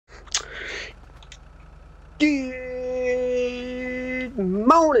Good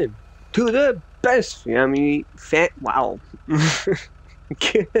morning to the best family. Wow.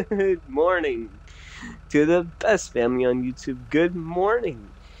 Good morning to the best family on YouTube. Good morning.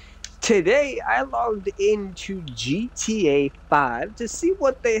 Today I logged into GTA 5 to see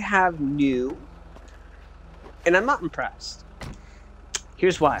what they have new, and I'm not impressed.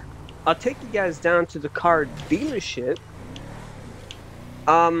 Here's why. I'll take you guys down to the car dealership.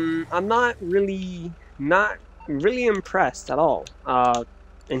 I'm not really impressed at all.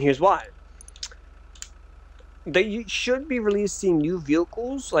 And here's why. They should be releasing new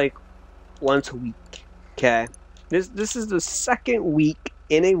vehicles like once a week. Okay, this is the second week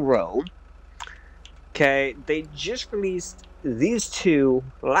in a row. Okay, they just released these two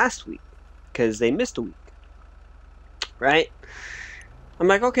last week because they missed a week, right? I'm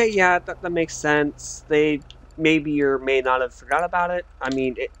like, okay, yeah, that makes sense. They maybe or may not have forgot about it. I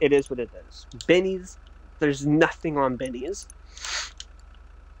mean, it is what it is. Benny's, there's nothing on Benny's.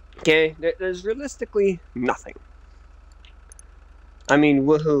 Okay, there's realistically nothing. I mean,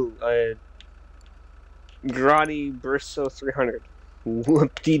 woohoo, Grotti Bristow 300.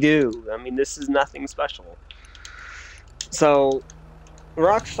 Whoop-de-doo. I mean, this is nothing special. So,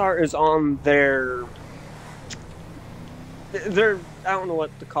 Rockstar is on their, I don't know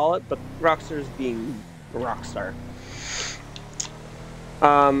what to call it, but Rockstar's being Rockstar.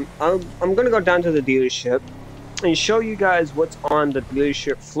 I'm gonna go down to the dealership and show you guys what's on the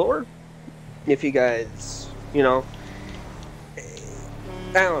dealership floor. If you guys, you know, I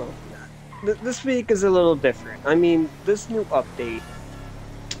don't know. This week is a little different. I mean, this new update,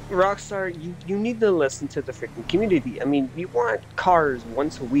 Rockstar, you need to listen to the freaking community. I mean, you want cars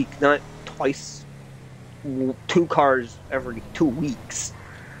once a week, not twice, 2 cars every 2 weeks.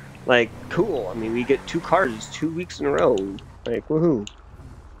 Like, cool. I mean, we get 2 cars 2 weeks in a row. Like, woohoo.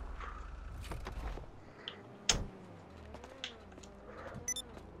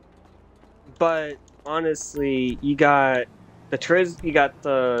 But honestly, you got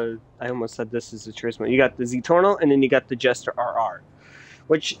the I almost said this is the Turismo. You got the Z-Torno, and then you got the Jester RR,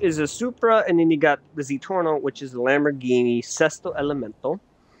 which is a Supra, and then you got the Z-Torno, which is the Lamborghini Sesto Elemento.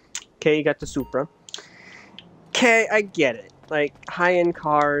 Okay, you got the Supra. Okay, I get it. Like, high-end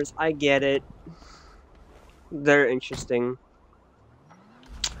cars, I get it. They're interesting.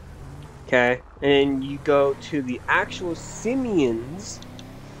 Okay, and then you go to the actual Simeons.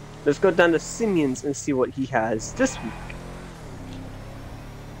 Let's go down to Simeons and see what he has this week.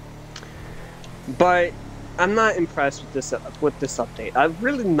 But I'm not impressed with this update. I'm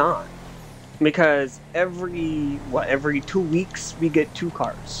really not, because every 2 weeks we get 2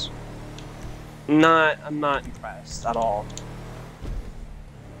 cars. I'm not impressed at all.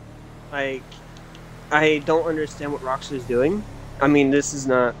 Like, I don't understand what Rockstar is doing. I mean, this is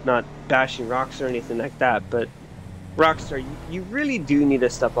not bashing Rockstar or anything like that, but Rockstar, you really do need to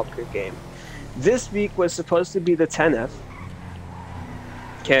step up your game. This week was supposed to be the 10F.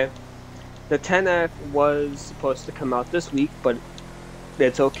 Okay. The 10F was supposed to come out this week, but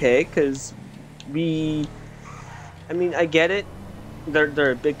it's okay, because I mean, I get it.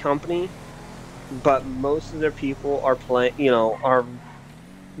 They're a big company, but most of their people are are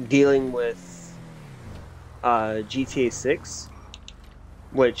dealing with GTA 6,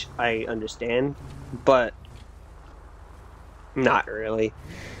 which I understand, but not really.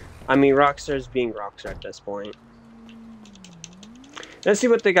 I mean, Rockstar's being Rockstar at this point. Let's see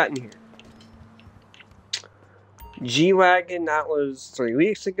what they got in here. G-Wagon, that was 3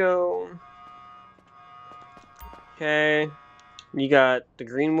 weeks ago. Okay. You got the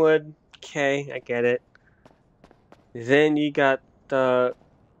Greenwood. Okay, I get it. Then you got the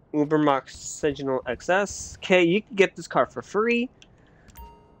Ubermax Signal XS. Okay, you can get this car for free.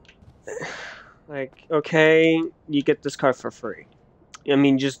 Like, okay, you get this car for free. I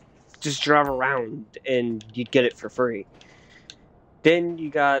mean, just drive around and you get it for free. Then you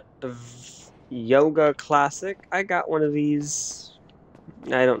got the Yoga Classic. I got one of these.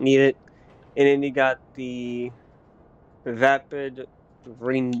 I don't need it. And then you got the Vapid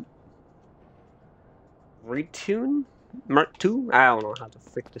Retune Mark II. I don't know how the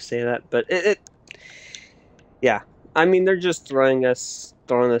frick to say that, but yeah. I mean, they're just throwing this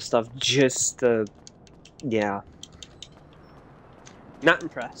stuff just to, yeah. Not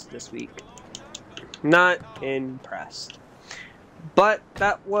impressed this week. Not impressed. But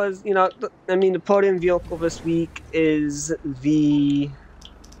that was, you know, I mean, the podium vehicle this week is the,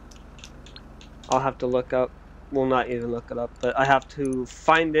 I'll have to look up, well, not even look it up, but I have to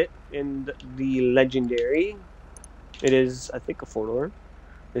find it in the legendary. It is, I think, a 4-door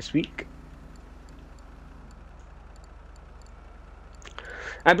this week.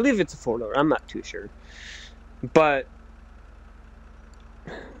 I believe it's a 4-door, I'm not too sure. But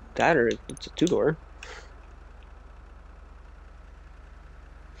that or it's a two-door.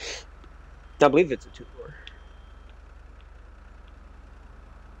 I believe it's a two-door.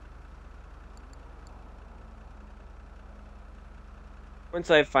 Once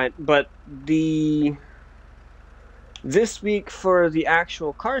I find, but this week for the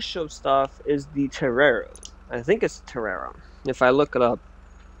actual car show stuff is the Terrero. I think it's Terrero. If I look it up,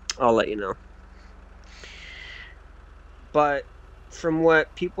 I'll let you know. But from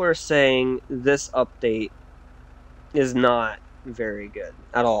what people are saying, this update is not very good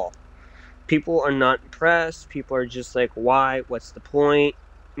at all. People are not impressed. People are just like, why? What's the point?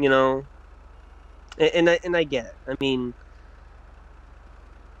 You know? And I get it. I mean,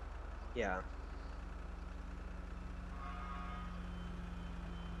 yeah.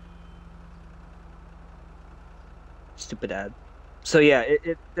 Stupid ad. So yeah,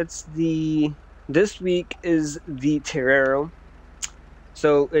 it's this week is the Terrero.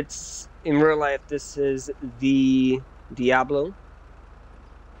 So it's in real life. This is the Diablo.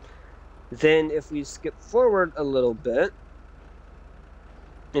 Then if we skip forward a little bit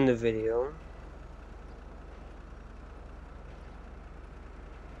in the video,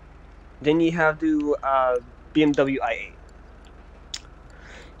 then you have the BMW i8.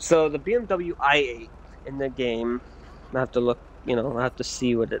 So the BMW i8 in the game, I have to look, I have to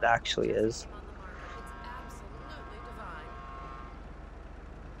see what it actually is.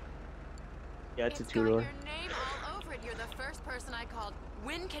 Yeah, it's a two-door. Your name all over it. You're the first person I called.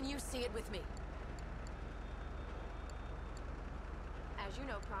 When can you see it with me? As you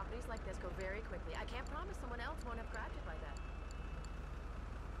know, properties like this go very quickly. I can't promise someone else won't have grabbed it by then.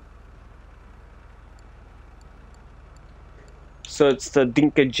 So it's the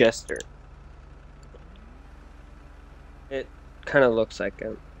Dinka Jester. It kind of looks like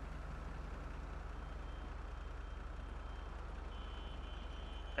him.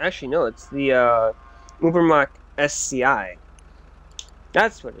 Actually, no, it's the Ubermacht SCI.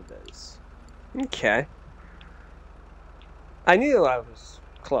 That's what it is. Okay. I knew I was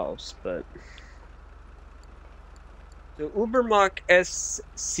close, but... The Ubermacht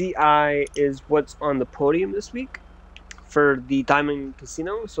SCI is what's on the podium this week for the Diamond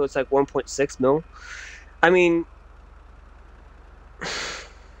Casino, so it's like 1.6 mil. I mean...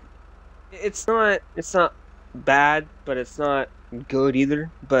 It's not bad, but it's not good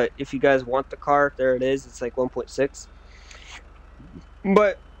either. But if you guys want the car, there it is. It's like 1.6.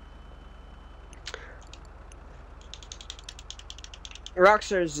 But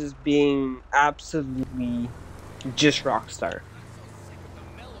Rockstar is just being absolutely just Rockstar.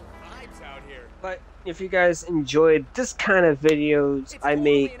 But if you guys enjoyed this kind of videos, I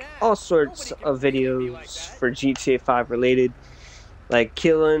make all sorts of videos for GTA 5 related, like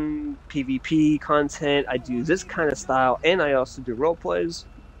killing, PvP content. I do this kind of style, and I also do roleplays.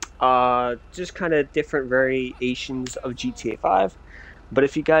 Just kind of different variations of GTA 5. But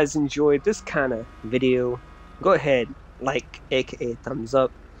if you guys enjoyed this kind of video, go ahead, like, aka thumbs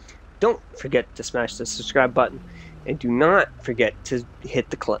up. Don't forget to smash the subscribe button, and do not forget to hit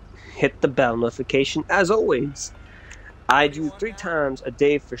the bell notification. As always, I do 3 times a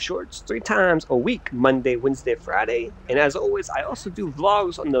day for shorts, 3 times a week, Monday, Wednesday, Friday. And as always, I also do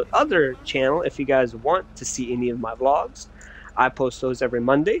vlogs on the other channel if you guys want to see any of my vlogs. I post those every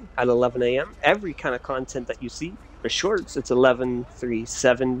Monday at 11 a.m. Every kind of content that you see. For shorts, it's 11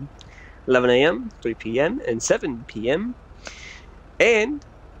 a.m., 3 p.m., and 7 p.m. And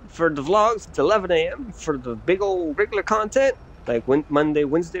for the vlogs, it's 11 a.m. For the big old regular content, like Monday,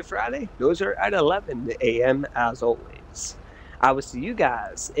 Wednesday, Friday, those are at 11 a.m. as always. I will see you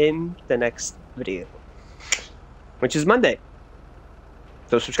guys in the next video, which is Monday.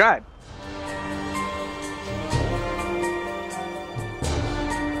 So subscribe.